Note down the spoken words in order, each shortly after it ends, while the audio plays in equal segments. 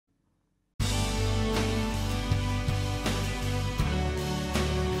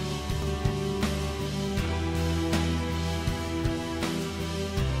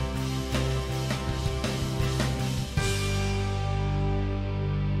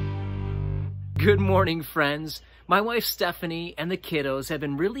Good morning, friends. My wife Stephanie and the kiddos have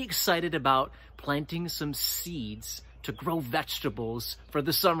been really excited about planting some seeds to grow vegetables for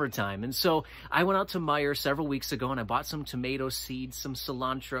the summertime. And so I went out to Meijer several weeks ago and I bought some tomato seeds, some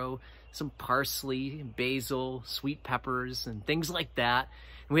cilantro, some parsley, basil, sweet peppers, and things like that.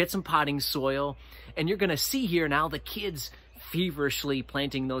 And we had some potting soil. And you're gonna see here now the kids feverishly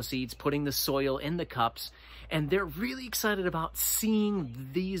planting those seeds, putting the soil in the cups. And they're really excited about seeing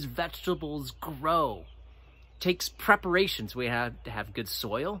these vegetables grow. Takes preparations. We have to have good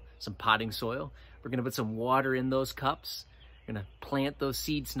soil, some potting soil. We're gonna put some water in those cups. We're gonna plant those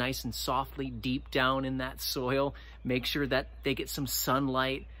seeds nice and softly deep down in that soil. Make sure that they get some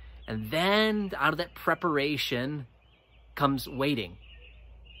sunlight. And then out of that preparation comes waiting.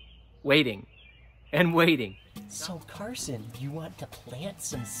 Waiting and waiting. So Carson, you want to plant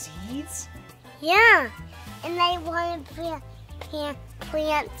some seeds? Yeah, and I want to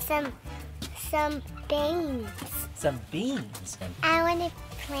plant some beans. Some beans? I want to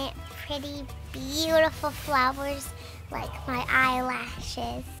plant pretty, beautiful flowers like my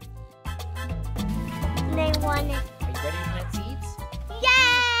eyelashes. And I want to... Are you ready to plant seeds?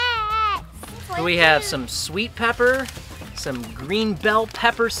 Yes! So we have some sweet pepper, some green bell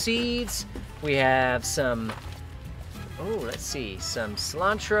pepper seeds. We have some, let's see, some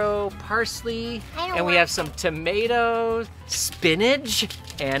cilantro, parsley, and we have some tomatoes, spinach,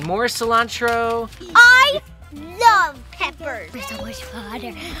 and more cilantro. I love peppers. There's so much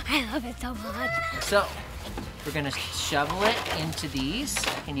water. I love it so much. So we're gonna shovel it into these.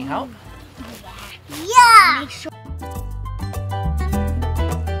 Can you help? Yeah!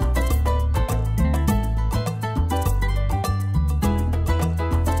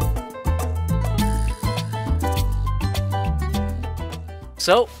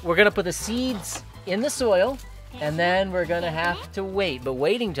 So we're gonna put the seeds in the soil and then we're gonna have to wait. But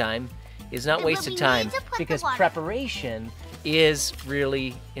waiting time is not wasted time because preparation is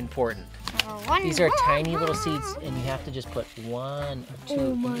really important. These are tiny little seeds and you have to just put one or two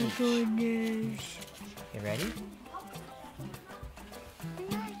Oh my each. goodness. You ready?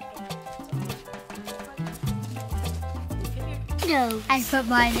 No. I put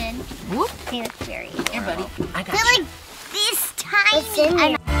mine in. Whoop. They look very Here, buddy. I got They're you. like this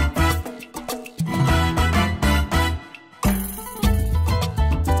tiny.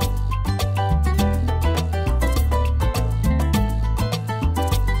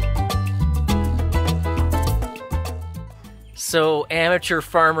 So, amateur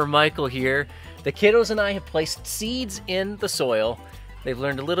farmer Michael here. The kiddos and I have placed seeds in the soil. They've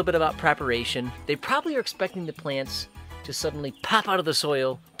learned a little bit about preparation. They probably are expecting the plants to suddenly pop out of the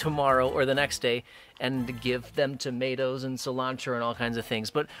soil tomorrow or the next day and to give them tomatoes and cilantro and all kinds of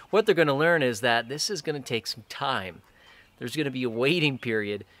things. But what they're going to learn is that this is going to take some time. There's going to be a waiting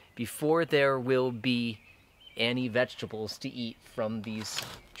period before there will be any vegetables to eat from these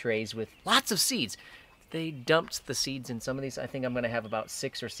trays with lots of seeds. They dumped the seeds in some of these. I think I'm going to have about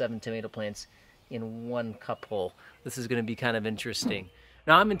 6 or 7 tomato plants in one cup hole. This is going to be kind of interesting.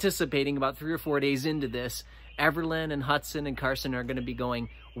 Now I'm anticipating about 3 or 4 days into this, Everlyn and Hudson and Carson are going to be going,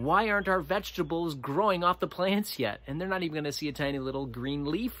 why aren't our vegetables growing off the plants yet? And they're not even going to see a tiny little green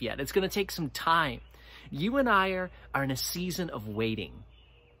leaf yet. It's going to take some time. You and I are in a season of waiting.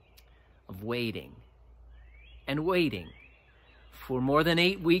 Of waiting. And waiting. For more than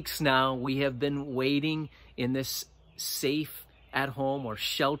 8 weeks now, we have been waiting in this safe at home or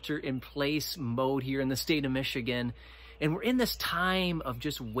shelter in place mode here in the state of Michigan. And we're in this time of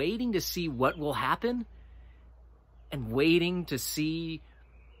just waiting to see what will happen and waiting to see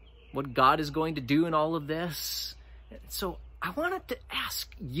what God is going to do in all of this. So I wanted to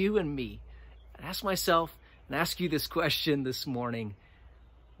ask you and me, ask myself and ask you this question this morning.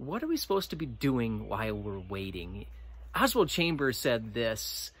 What are we supposed to be doing while we're waiting? Oswald Chambers said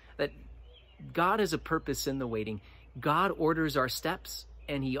this, that God has a purpose in the waiting. God orders our steps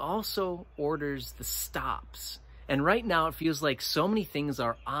and he also orders the stops. And right now it feels like so many things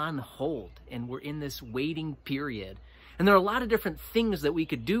are on hold and we're in this waiting period. And there are a lot of different things that we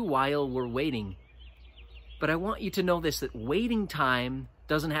could do while we're waiting. But I want you to know this, that waiting time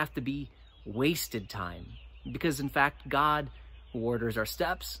doesn't have to be wasted time. Because in fact, God, who orders our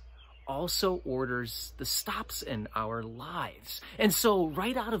steps, also orders the stops in our lives. And so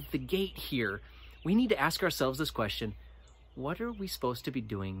right out of the gate here, we need to ask ourselves this question: what are we supposed to be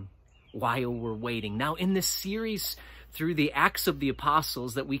doing while we're waiting? Now, in this series through the Acts of the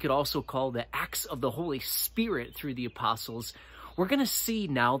Apostles, that we could also call the Acts of the Holy Spirit through the Apostles, we're going to see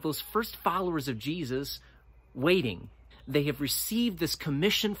now those first followers of Jesus waiting. They have received this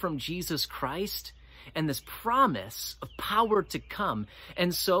commission from Jesus Christ, and this promise of power to come.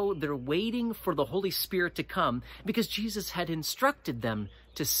 And so they're waiting for the Holy Spirit to come because Jesus had instructed them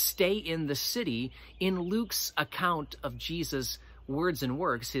to stay in the city. In Luke's account of Jesus' words and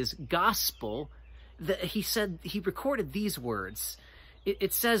works, his gospel, he recorded these words.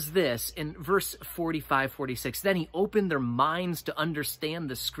 It says this in verse 45, 46, "Then he opened their minds to understand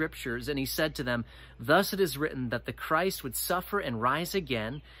the scriptures, and he said to them, 'Thus it is written that the Christ would suffer and rise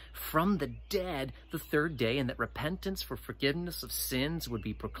again from the dead the third day, and that repentance for forgiveness of sins would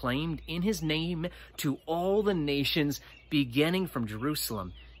be proclaimed in his name to all the nations, beginning from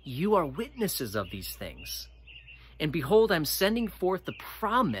Jerusalem. You are witnesses of these things. And behold, I'm sending forth the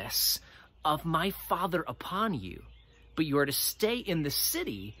promise of my Father upon you. But you are to stay in the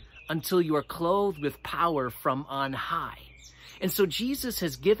city until you are clothed with power from on high.'" And so Jesus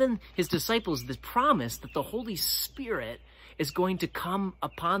has given his disciples the promise that the Holy Spirit is going to come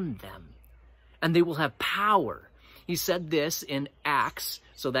upon them, and they will have power. He said this in Acts,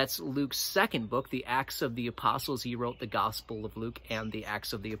 so that's Luke's second book, the Acts of the Apostles. He wrote the Gospel of Luke and the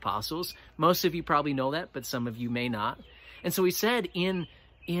Acts of the Apostles. Most of you probably know that, but some of you may not. And so he said in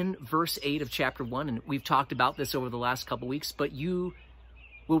verse 8 of chapter 1, and we've talked about this over the last couple weeks, "But you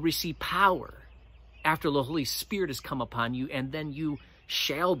will receive power after the Holy Spirit has come upon you, and then you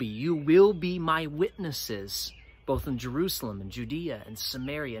will be my witnesses, both in Jerusalem and Judea and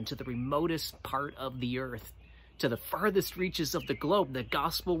Samaria and to the remotest part of the earth, to the farthest reaches of the globe." The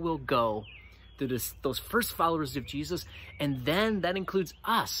gospel will go through those first followers of Jesus, and then that includes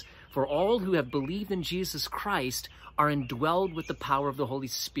us. For all who have believed in Jesus Christ are indwelled with the power of the Holy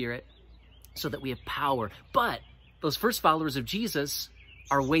Spirit, so that we have power. But those first followers of Jesus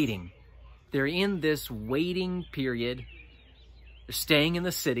are waiting. They're in this waiting period. They're staying in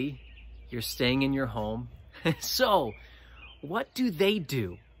the city. You're staying in your home. So what do they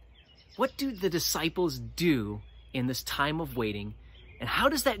do? What do the disciples do in this time of waiting? And how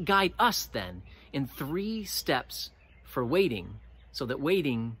does that guide us then in 3 steps for waiting, so that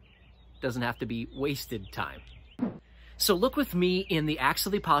waiting doesn't have to be wasted time? So look with me in the Acts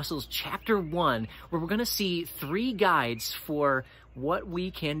of the Apostles, chapter 1, where we're going to see 3 guides for what we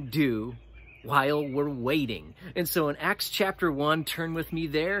can do while we're waiting. And so in Acts chapter 1, turn with me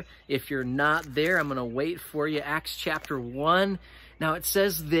there. If you're not there, I'm going to wait for you. Acts chapter 1. Now it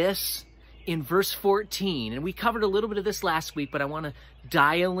says this in verse 14, and we covered a little bit of this last week, but I want to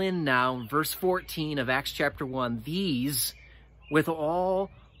dial in now. Verse 14 of Acts chapter 1, "These with all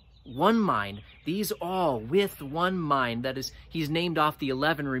one mind," these all with one mind, that is, he's named off the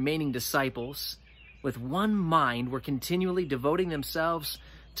 11 remaining disciples, "with one mind were continually devoting themselves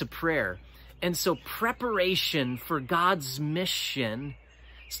to prayer." And so preparation for God's mission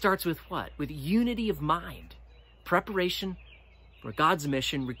starts with what? With unity of mind. Preparation for God's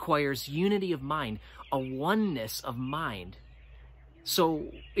mission requires unity of mind, a oneness of mind.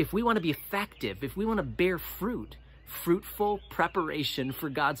 So if we want to be effective, if we want to bear fruit, fruitful preparation for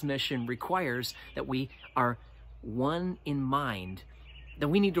God's mission requires that we are one in mind, that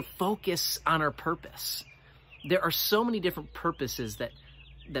we need to focus on our purpose. There are so many different purposes that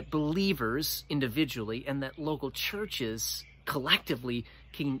believers individually and that local churches collectively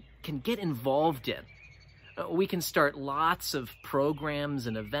can get involved in. We can start lots of programs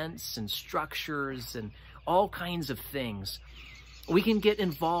and events and structures and all kinds of things. We can get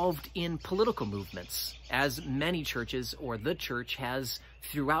involved in political movements, as many churches or the church has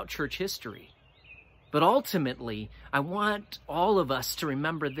throughout church history. But ultimately, I want all of us to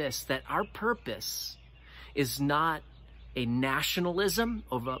remember this, that our purpose is not a nationalism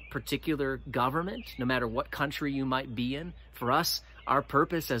of a particular government, no matter what country you might be in. For us, our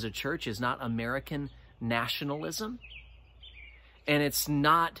purpose as a church is not American nationalism, and it's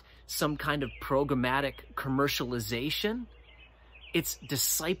not some kind of programmatic commercialization. It's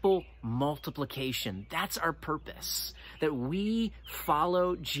disciple multiplication. That's our purpose, that we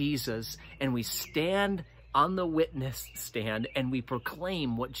follow Jesus and we stand on the witness stand and we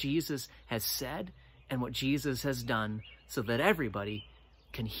proclaim what Jesus has said and what Jesus has done, so that everybody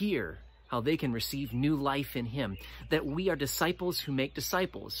can hear how they can receive new life in him. That we are disciples who make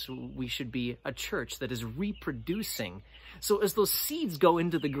disciples. We should be a church that is reproducing. So as those seeds go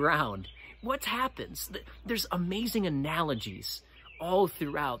into the ground, what happens? There's amazing analogies all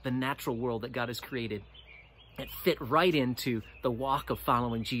throughout the natural world that God has created that fit right into the walk of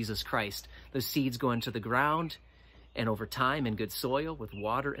following Jesus Christ. The seeds go into the ground, and over time, in good soil with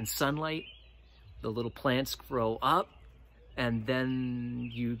water and sunlight, the little plants grow up, and then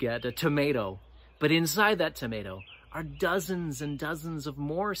you get a tomato. But inside that tomato are dozens and dozens of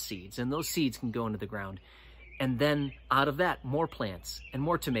more seeds, and those seeds can go into the ground. And then out of that, more plants and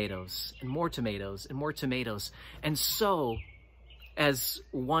more tomatoes and more tomatoes and more tomatoes. And so, as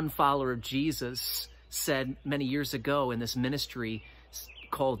one follower of Jesus said many years ago in this ministry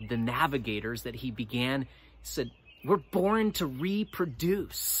called The Navigators that he began, he said, we're born to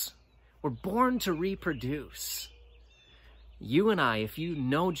reproduce. We're born to reproduce. You and I, if you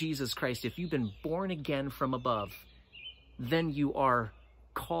know Jesus Christ, if you've been born again from above, then you are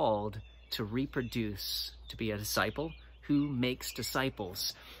called to reproduce, to be a disciple who makes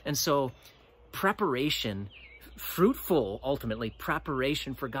disciples. And so preparation, fruitful, ultimately,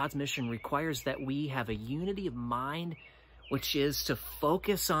 preparation for God's mission requires that we have a unity of mind, which is to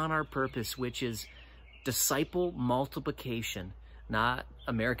focus on our purpose, which is disciple multiplication, not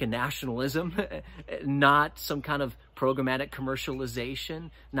American nationalism, not some kind of programmatic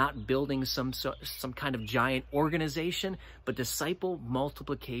commercialization, not building some kind of giant organization, but disciple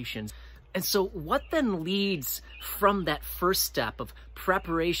multiplication. And so what then leads from that first step of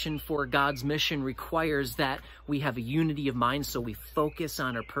preparation for God's mission requires that we have a unity of mind, so we focus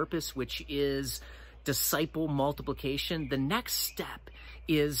on our purpose, which is disciple multiplication. The next step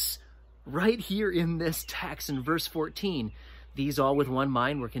is right here in this text in verse 14. These all with one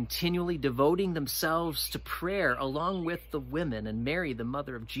mind were continually devoting themselves to prayer along with the women and Mary, the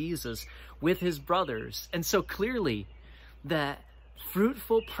mother of Jesus, with his brothers. And so clearly that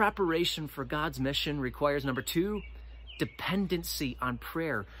fruitful preparation for God's mission requires, number two, dependency on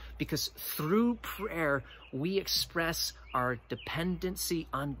prayer, because through prayer we express our dependency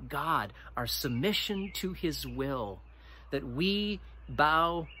on God, our submission to his will, that we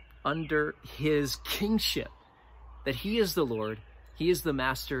bow under his kingship, that he is the Lord, he is the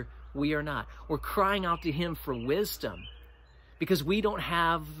master, we are not. We're crying out to him for wisdom because we don't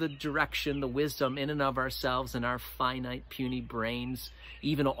have the direction, the wisdom in and of ourselves and our finite, puny brains.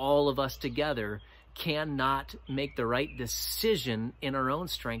 Even all of us together cannot make the right decision in our own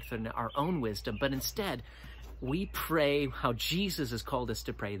strength and our own wisdom, but instead we pray how Jesus has called us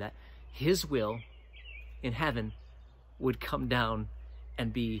to pray, that his will in heaven would come down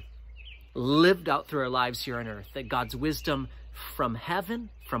and be lived out through our lives here on earth, that God's wisdom from heaven,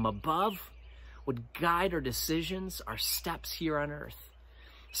 from above, would guide our decisions, our steps here on earth.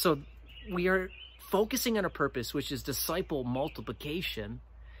 So we are focusing on a purpose, which is disciple multiplication,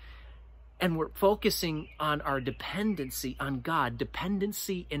 and we're focusing on our dependency on God,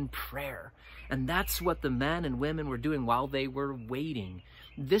 dependency in prayer. And that's what the men and women were doing while they were waiting.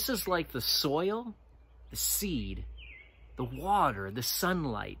 This is like the soil, the seed, the water, the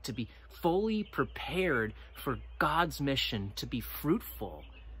sunlight, to be fully prepared for God's mission to be fruitful.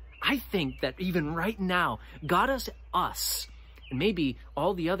 I think that even right now, God has us, and maybe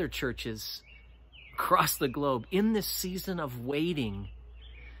all the other churches across the globe, in this season of waiting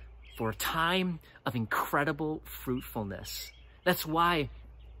for a time of incredible fruitfulness. That's why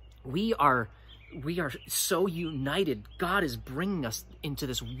we are so united. God is bringing us into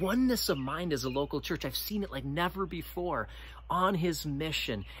this oneness of mind as a local church. I've seen it like never before, on his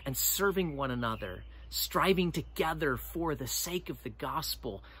mission and serving one another, striving together for the sake of the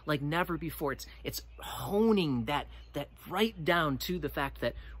gospel like never before. It's honing that right down to the fact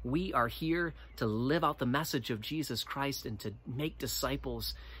that we are here to live out the message of Jesus Christ and to make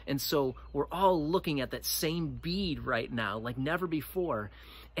disciples. And so we're all looking at that same bead right now like never before.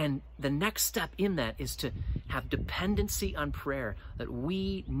 And the next step in that is to have dependency on prayer, that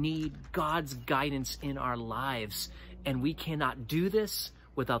we need God's guidance in our lives. And we cannot do this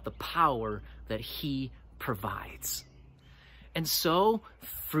without the power that he provides. And so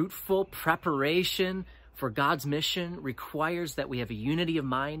fruitful preparation for God's mission requires that we have a unity of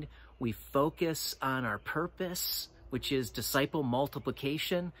mind. We focus on our purpose, which is disciple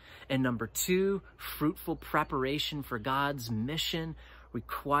multiplication. And number two, fruitful preparation for God's mission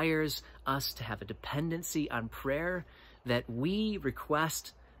requires us to have a dependency on prayer, that we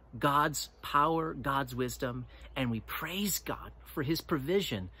request God's power, God's wisdom, and we praise God for his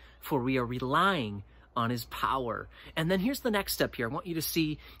provision, for we are relying on his power. And then here's the next step here. I want you to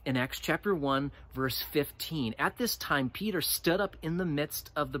see in Acts chapter 1, verse 15. At this time, Peter stood up in the midst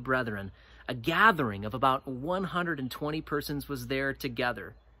of the brethren. A gathering of about 120 persons was there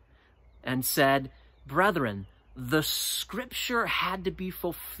together, and said, "Brethren, the scripture had to be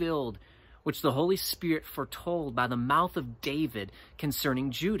fulfilled, which the Holy Spirit foretold by the mouth of David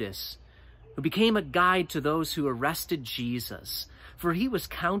concerning Judas, who became a guide to those who arrested Jesus. For he was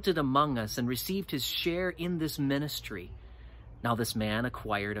counted among us and received his share in this ministry. Now this man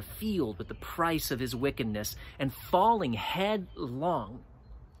acquired a field with the price of his wickedness, and falling headlong,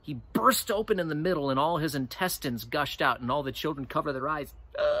 he burst open in the middle, and all his intestines gushed out, and all the children covered their eyes."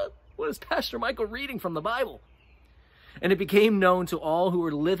 What is Pastor Michael reading from the Bible? And it became known to all who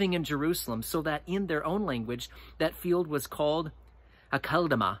were living in Jerusalem, so that in their own language, that field was called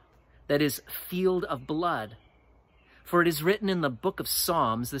Hakeldama, that is, field of blood. For it is written in the book of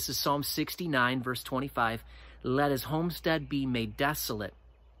Psalms, this is Psalm 69, verse 25, let his homestead be made desolate,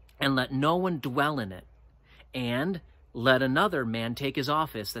 and let no one dwell in it. And let another man take his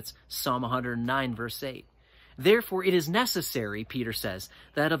office. That's Psalm 109, verse 8. Therefore, it is necessary, Peter says,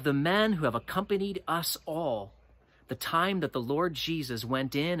 that of the men who have accompanied us all, the time that the Lord Jesus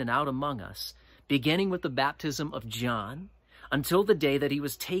went in and out among us, beginning with the baptism of John, until the day that he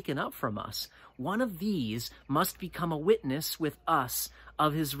was taken up from us, one of these must become a witness with us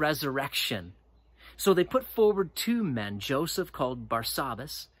of his resurrection. So they put forward 2 men, Joseph called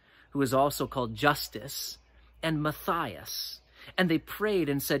Barsabbas, who is also called Justus, and Matthias. And they prayed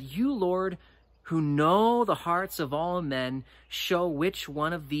and said, you, Lord, who know the hearts of all men, show which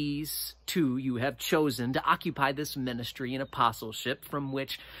one of these 2 you have chosen to occupy this ministry and apostleship from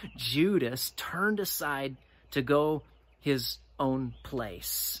which Judas turned aside to go his own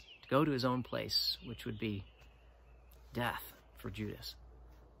place, to go to his own place, which would be death for Judas,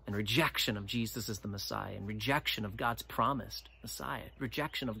 and rejection of Jesus as the Messiah, and rejection of God's promised Messiah,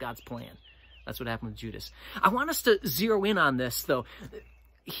 rejection of God's plan. That's what happened with Judas. I want us to zero in on this, though.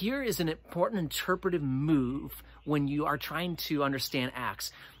 Here is an important interpretive move when you are trying to understand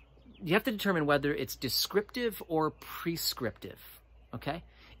Acts. You have to determine whether it's descriptive or prescriptive, okay?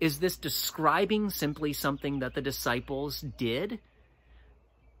 Is this describing simply something that the disciples did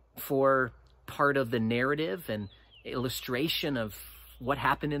for part of the narrative and illustration of what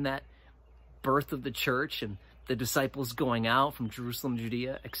happened in that birth of the church and the disciples going out from Jerusalem,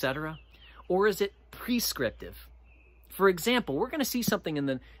 Judea, etc.? Or is it prescriptive? For example, we're going to see something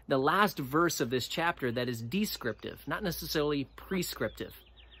in the last verse of this chapter that is descriptive, not necessarily prescriptive.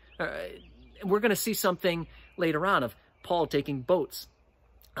 We're going to see something later on of Paul taking boats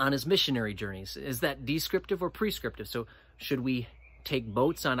on his missionary journeys. Is that descriptive or prescriptive? So should we take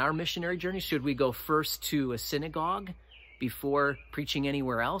boats on our missionary journeys? Should we go first to a synagogue before preaching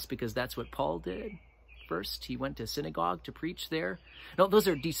anywhere else? Because that's what Paul did. First, he went to synagogue to preach there. No, those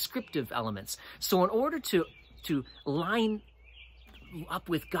are descriptive elements. So in order to line up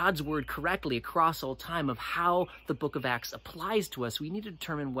with God's word correctly across all time of how the book of Acts applies to us, we need to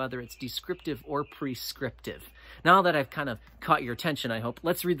determine whether it's descriptive or prescriptive. Now that I've kind of caught your attention, I hope,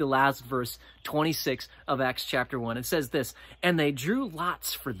 let's read the last verse, 26 of Acts chapter 1. It says this, and they drew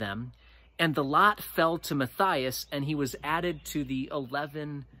lots for them, and the lot fell to Matthias, and he was added to the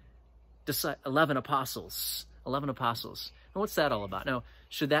 11 apostles. 11 apostles. Now, what's that all about? Now,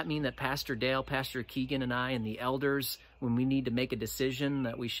 should that mean that Pastor Dale, Pastor Keegan, and I, and the elders, when we need to make a decision,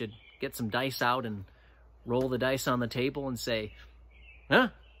 that we should get some dice out and roll the dice on the table and say, huh?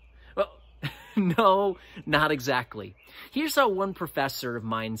 Well, no, not exactly. Here's how one professor of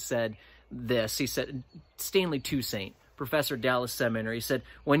mine said this. He said, Stanley Toussaint, professor at Dallas Seminary, he said,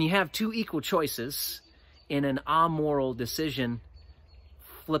 when you have 2 equal choices in an amoral decision,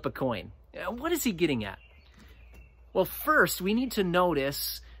 flip a coin. What is he getting at? Well, first, we need to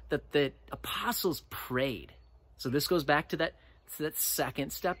notice that the apostles prayed. So this goes back to that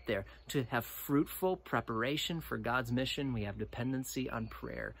second step there. To have fruitful preparation for God's mission, we have dependency on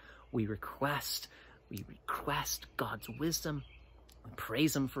prayer. We request God's wisdom. We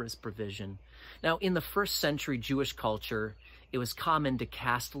praise him for his provision. Now, in the first century Jewish culture, it was common to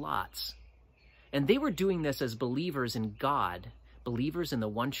cast lots. And they were doing this as believers in God, believers in the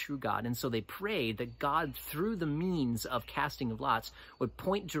one true God. And so they prayed that God, through the means of casting of lots, would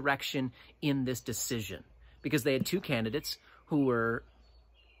point direction in this decision. Because they had 2 candidates who were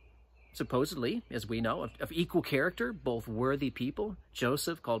supposedly, as we know, of equal character, both worthy people.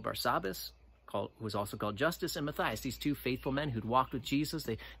 Joseph, called Barsabbas, who was also called Justus, and Matthias, these 2 faithful men who'd walked with Jesus.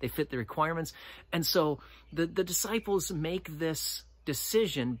 They fit the requirements. And so the disciples make this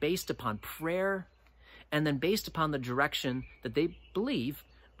decision based upon prayer, and then based upon the direction that they believe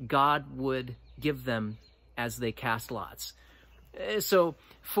God would give them as they cast lots. So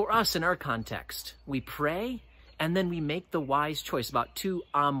for us in our context, we pray and then we make the wise choice about 2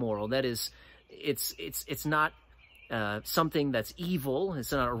 amoral. That is, it's not something that's evil.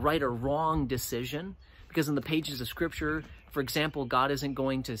 It's not a right or wrong decision. Because in the pages of Scripture, for example, God isn't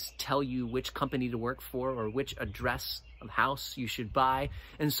going to tell you which company to work for or which address of house you should buy.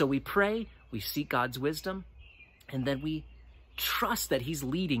 And so we pray, we seek God's wisdom, and then we trust that he's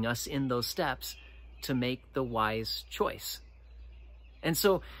leading us in those steps to make the wise choice. And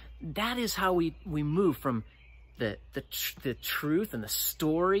so that is how we move from the truth and the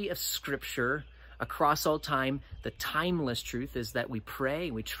story of Scripture across all time. The timeless truth is that we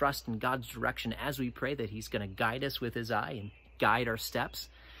pray, we trust in God's direction as we pray, that he's going to guide us with his eye and guide our steps.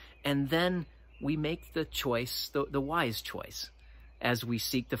 And then we make the choice, the wise choice, as we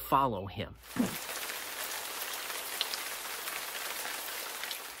seek to follow him.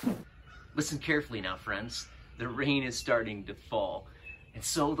 Listen carefully now, friends. The rain is starting to fall. And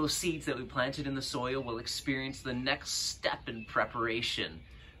so those seeds that we planted in the soil will experience the next step in preparation.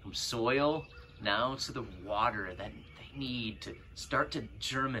 From soil now to the water that they need to start to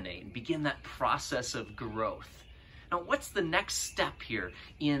germinate and begin that process of growth. Now, what's the next step here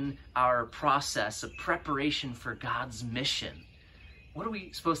in our process of preparation for God's mission? What are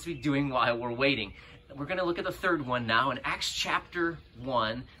we supposed to be doing while we're waiting? We're going to look at the third one now in Acts chapter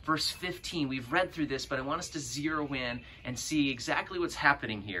 1, verse 15. We've read through this, but I want us to zero in and see exactly what's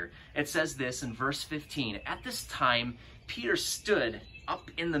happening here. It says this in verse 15. At this time, Peter stood up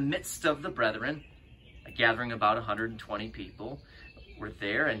in the midst of the brethren, a gathering about 120 people were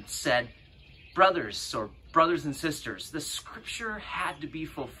there, and said, brothers and sisters, the scripture had to be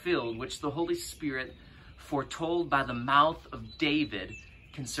fulfilled, which the Holy Spirit foretold by the mouth of David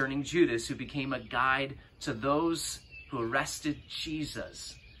concerning Judas, who became a guide to those who arrested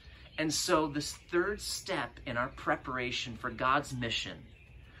Jesus. And so this third step in our preparation for God's mission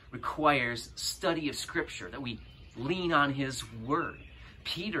requires study of Scripture, that we lean on his word.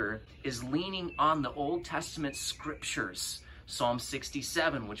 Peter is leaning on the Old Testament scriptures. Psalm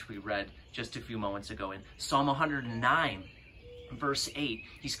 67, which we read just a few moments ago, in Psalm 109, verse 8.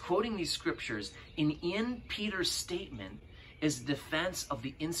 He's quoting these scriptures, and in Peter's statement is defense of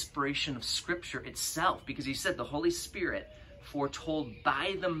the inspiration of Scripture itself, because he said the Holy Spirit foretold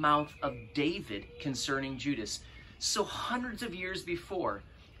by the mouth of David concerning Judas. So hundreds of years before,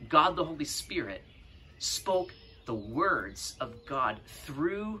 God the Holy Spirit spoke the words of God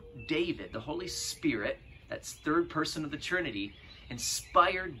through David. The Holy Spirit, that's third person of the Trinity,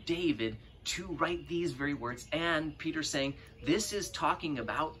 inspired David to write these very words. And Peter's saying, this is talking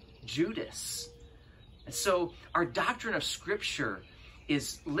about Judas. And so our doctrine of Scripture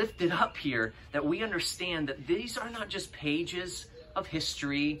is lifted up here, that we understand that these are not just pages of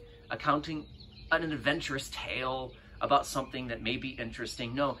history accounting an adventurous tale about something that may be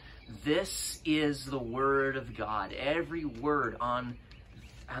interesting. No, this is the Word of God. Every word on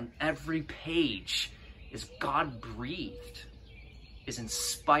every page is God-breathed, is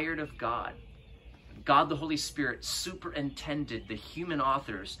inspired of God. God the Holy Spirit superintended the human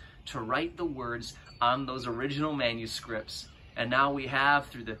authors to write the words on those original manuscripts. And now we have,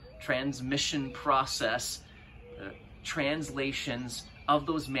 through the transmission process, translations of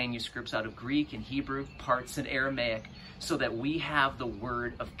those manuscripts out of Greek and Hebrew, parts in Aramaic, so that we have the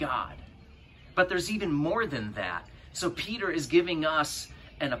Word of God. But there's even more than that. So Peter is giving us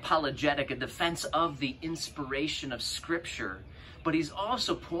an apologetic, a defense of the inspiration of Scripture, but he's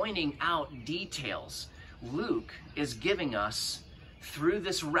also pointing out details. Luke is giving us, through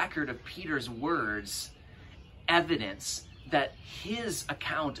this record of Peter's words, evidence that his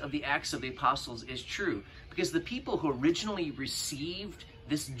account of the Acts of the Apostles is true. Because the people who originally received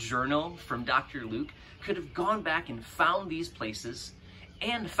this journal from Dr. Luke could have gone back and found these places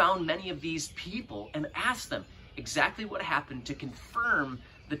and found many of these people and asked them exactly what happened to confirm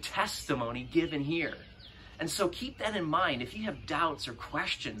the testimony given here. And so keep that in mind. If you have doubts or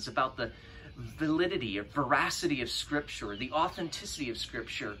questions about the validity or veracity of Scripture, the authenticity of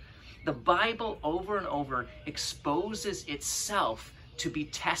Scripture, the Bible over and over exposes itself to be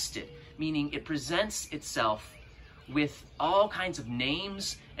tested, meaning it presents itself with all kinds of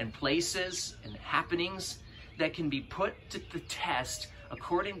names and places and happenings that can be put to the test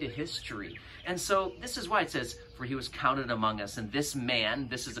according to history. And so this is why it says, for he was counted among us. And this man,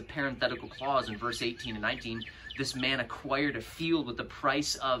 this is a parenthetical clause in verse 18 and 19, this man acquired a field with the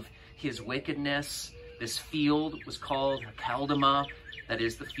price of his wickedness. This field was called Keldama, that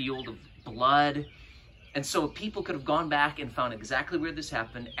is the field of blood. And so people could have gone back and found exactly where this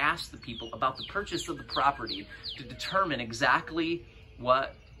happened, asked the people about the purchase of the property to determine exactly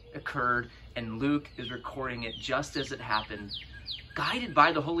what occurred. And Luke is recording it just as it happened, guided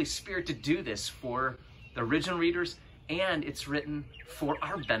by the Holy Spirit to do this for the original readers, and it's written for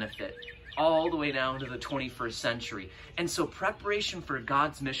our benefit all the way down to the 21st century. And so preparation for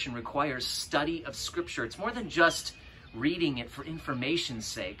God's mission requires study of Scripture. It's more than just reading it for information's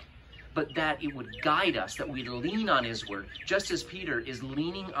sake, but that it would guide us, that we lean on his word, just as Peter is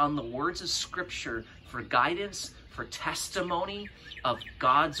leaning on the words of Scripture for guidance, for testimony of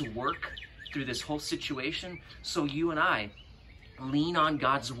God's work through this whole situation. So you and I lean on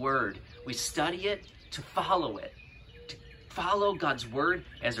God's word. We study it to follow it, to follow God's word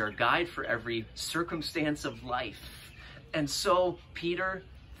as our guide for every circumstance of life. And so Peter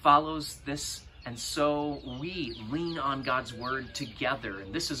follows this, and so we lean on God's word together.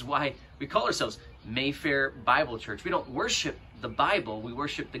 And this is why we call ourselves Mayfair Bible Church. We don't worship the Bible, we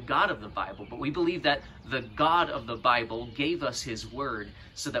worship the God of the Bible, but we believe that the God of the Bible gave us his word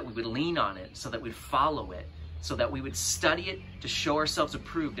so that we would lean on it, so that we'd follow it, so that we would study it to show ourselves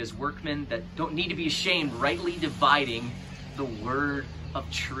approved as workmen that don't need to be ashamed, rightly dividing the word of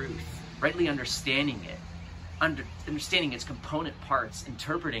truth, rightly understanding it, understanding its component parts,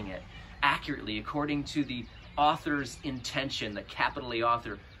 interpreting it accurately according to the author's intention, the capital A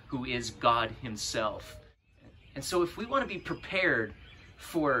author, who is God himself. And so if we want to be prepared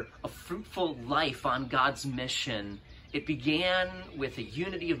for a fruitful life on God's mission, it began with a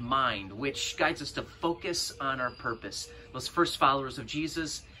unity of mind, which guides us to focus on our purpose. Those first followers of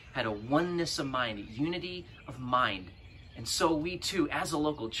Jesus had a oneness of mind, a unity of mind. And so we too, as a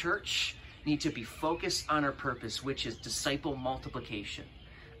local church, need to be focused on our purpose, which is disciple multiplication.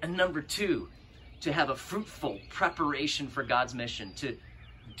 And number two, to have a fruitful preparation for God's mission, to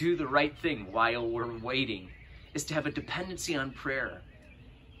do the right thing while we're waiting, is to have a dependency on prayer,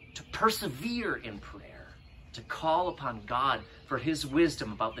 to persevere in prayer, to call upon God for his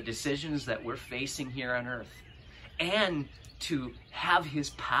wisdom about the decisions that we're facing here on earth, and to have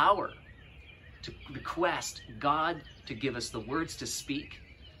his power, to request God to give us the words to speak,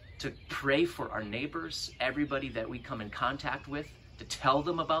 to pray for our neighbors, everybody that we come in contact with, to tell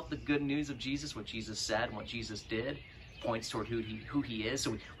them about the good news of Jesus, what Jesus said and what Jesus did, points toward who he is.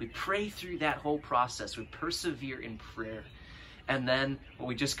 So we pray through that whole process. We persevere in prayer. And then what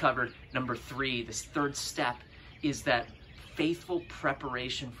we just covered, number three, this third step, is that faithful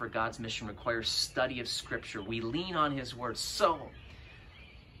preparation for God's mission requires study of Scripture. We lean on his word. So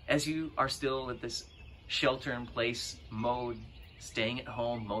as you are still at this shelter-in-place mode, staying at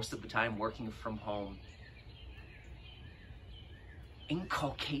home most of the time, working from home,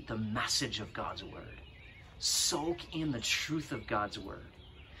 inculcate the message of God's word. Soak in the truth of God's word.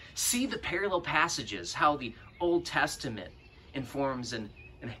 See the parallel passages, how the Old Testament informs and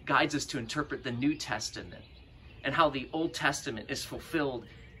guides us to interpret the New Testament, and how the Old Testament is fulfilled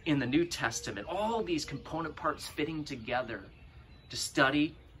in the New Testament. All these component parts fitting together to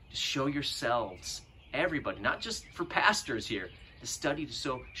study, to show yourselves, everybody, not just for pastors here, to study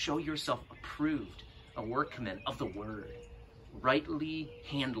to show yourself approved, a workman of the word, rightly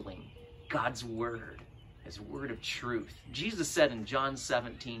handling God's word, his word of truth. Jesus said in John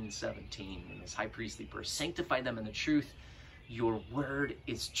 17:17, in this high priestly prayer, sanctify them in the truth. Your word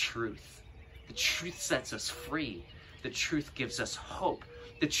is truth. The truth sets us free. The truth gives us hope.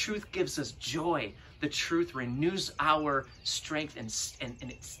 The truth gives us joy. The truth renews our strength and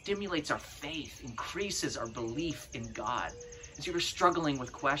it stimulates our faith, increases our belief in God. As you are struggling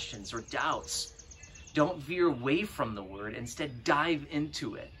with questions or doubts, don't veer away from the word. Instead, dive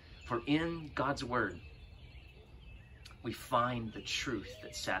into it. For in God's word, we find the truth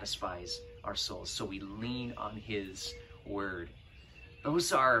that satisfies our souls. So we lean on his word.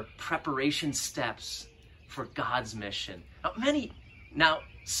 Those are preparation steps for God's mission. Now,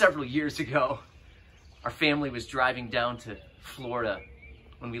 several years ago, our family was driving down to Florida.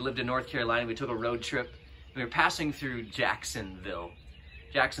 When we lived in North Carolina, we took a road trip. We were passing through Jacksonville.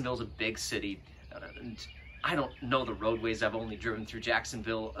 Jacksonville's a big city. And I don't know the roadways. I've only driven through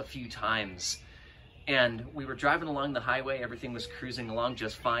Jacksonville a few times. And we were driving along the highway. Everything was cruising along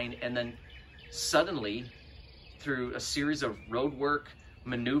just fine. And then suddenly, through a series of road work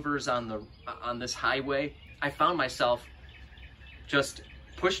maneuvers on this highway, I found myself just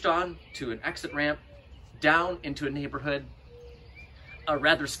pushed on to an exit ramp, down into a neighborhood, a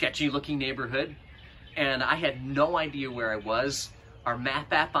rather sketchy looking neighborhood. And I had no idea where I was. Our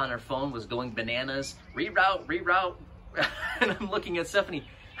map app on our phone was going bananas. Reroute. And I'm looking at Stephanie.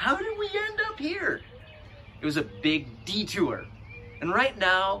 How did we end up here? It was a big detour. And right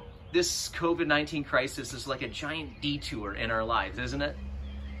now, this COVID-19 crisis is like a giant detour in our lives, isn't it?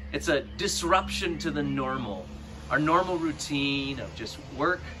 It's a disruption to the normal. Our normal routine of just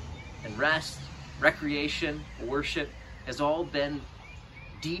work and rest, recreation, worship has all been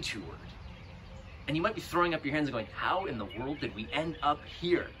detoured. And you might be throwing up your hands and going, how in the world did we end up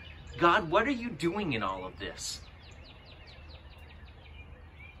here? God, what are you doing in all of this?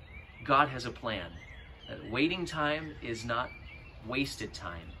 God has a plan. Waiting time is not wasted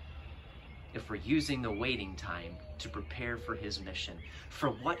time if we're using the waiting time to prepare for his mission, for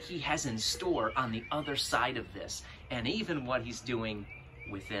what he has in store on the other side of this, and even what he's doing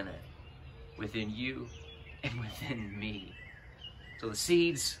within it, within you and within me. So the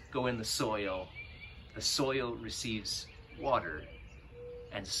seeds go in the soil receives water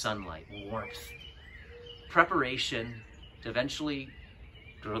and sunlight, warmth. Preparation to eventually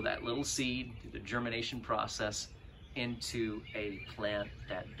grow that little seed through the germination process into a plant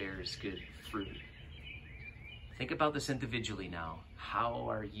that bears good fruit. Think about this individually now. How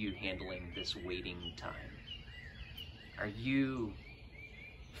are you handling this waiting time? Are you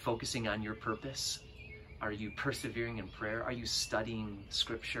focusing on your purpose? Are you persevering in prayer? Are you studying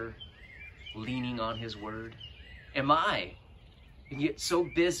Scripture, leaning on His Word? Am I? And yet so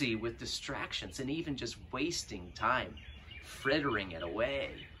busy with distractions and even just wasting time, frittering it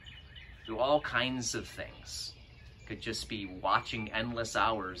away through all kinds of things. Could just be watching endless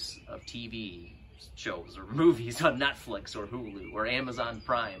hours of TV shows or movies on Netflix or Hulu or Amazon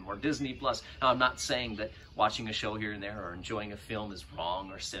Prime or Disney Plus. Now, I'm not saying that watching a show here and there or enjoying a film is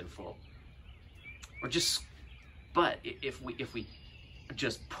wrong or sinful. But if we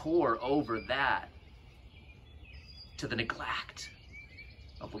just pour over that to the neglect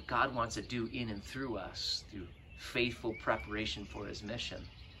of what God wants to do in and through us through faithful preparation for His mission,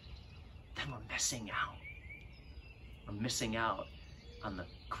 then we're missing out. We're missing out on the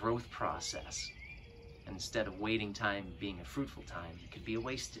growth process. Instead of waiting time being a fruitful time, it could be a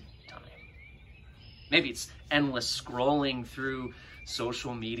wasted time. Maybe it's endless scrolling through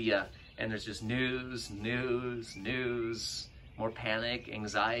social media and there's just news, more panic,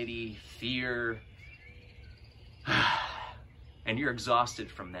 anxiety, fear, and you're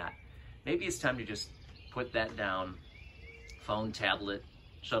exhausted from that. Maybe it's time to just put that down, phone, tablet,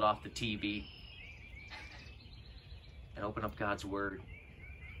 shut off the TV, and open up God's Word,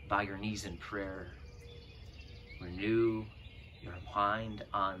 bow your knees in prayer, renew your mind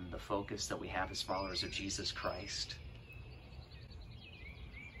on the focus that we have as followers of Jesus Christ.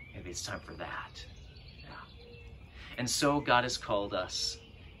 Maybe it's time for that. Yeah. And so God has called us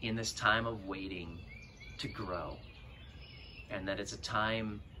in this time of waiting to grow. And that it's a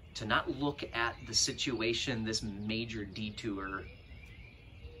time to not look at the situation, this major detour,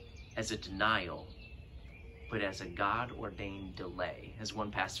 as a denial, but as a God-ordained delay. As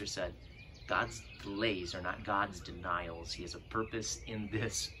one pastor said, God's delays are not God's denials. He has a purpose in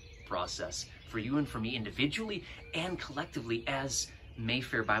this process for you and for me individually and collectively as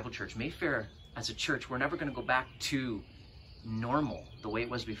Mayfair Bible Church. Mayfair, as a church, we're never going to go back to normal the way it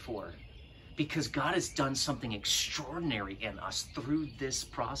was before, because God has done something extraordinary in us through this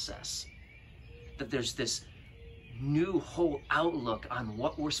process. That there's this new whole outlook on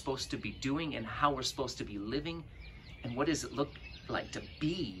what we're supposed to be doing and how we're supposed to be living, and what does it look like to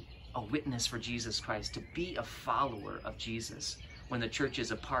be a witness for Jesus Christ, to be a follower of Jesus when the church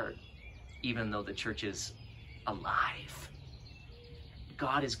is apart, even though the church is alive.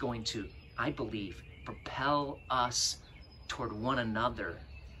 God is going to, I believe, propel us toward one another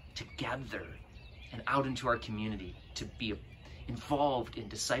together and out into our community to be involved in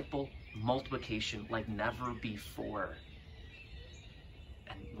disciple multiplication like never before.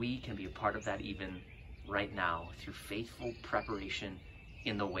 And we can be a part of that even right now through faithful preparation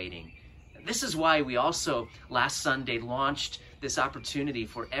in the waiting. This is why we also last Sunday launched this opportunity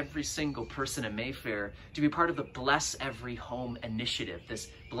for every single person in Mayfair to be part of the Bless Every Home initiative, this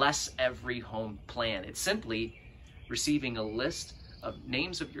Bless Every Home plan. It's simply receiving a list of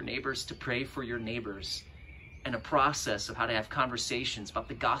names of your neighbors to pray for your neighbors and a process of how to have conversations about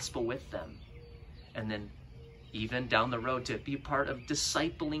the gospel with them. And then even down the road to be part of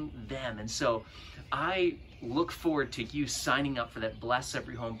discipling them. And so I look forward to you signing up for that Bless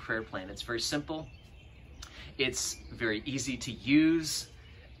Every Home prayer plan. It's very simple. It's very easy to use.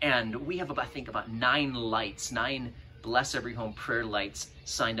 And we have, I think, about 9 Bless Every Home prayer lights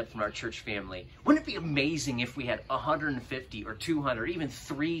signed up from our church family. Wouldn't it be amazing if we had 150 or 200, even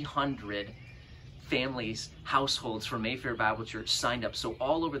 300 families, households from Mayfair Bible Church signed up? So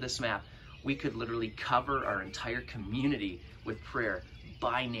all over this map, we could literally cover our entire community with prayer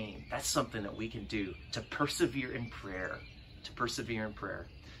by name. That's something that we can do to persevere in prayer,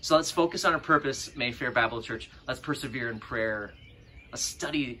 So let's focus on our purpose, Mayfair Bible Church. Let's persevere in prayer. Let's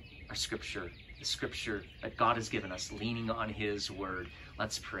study our scripture, the scripture that God has given us, leaning on His Word.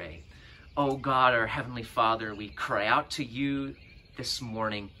 Let's pray. Oh God, our Heavenly Father, we cry out to you this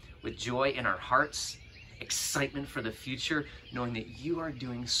morning with joy in our hearts, excitement for the future, knowing that you are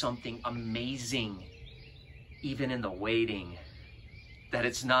doing something amazing, even in the waiting, that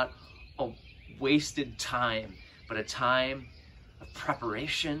it's not a wasted time, but a time of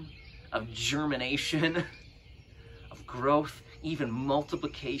preparation, of germination, of growth, even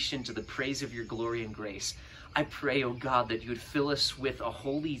multiplication to the praise of your glory and grace. I pray, oh God, that you would fill us with a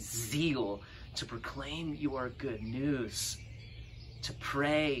holy zeal to proclaim your good news, to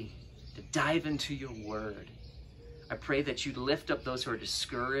pray, to dive into your word. I pray that you'd lift up those who are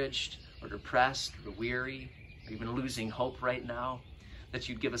discouraged or depressed or weary or even losing hope right now, that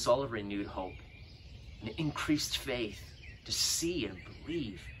you'd give us all a renewed hope, an increased faith to see and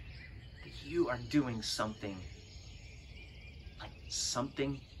believe that you are doing something, like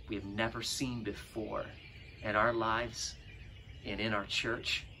something we have never seen before in our lives and in our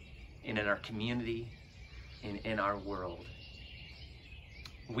church and in our community and in our world.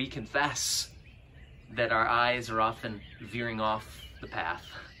 We confess that our eyes are often veering off the path,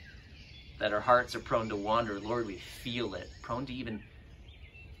 that our hearts are prone to wander. Lord, we feel it, prone to even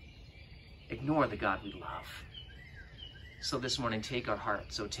ignore the God we love. So this morning, take our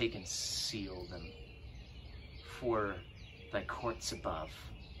hearts, take and seal them for thy courts above.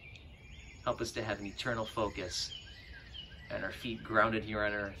 Help us to have an eternal focus and our feet grounded here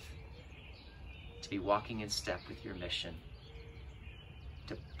on earth, to be walking in step with your mission,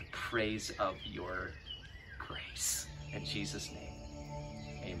 to the praise of your grace. In Jesus' name.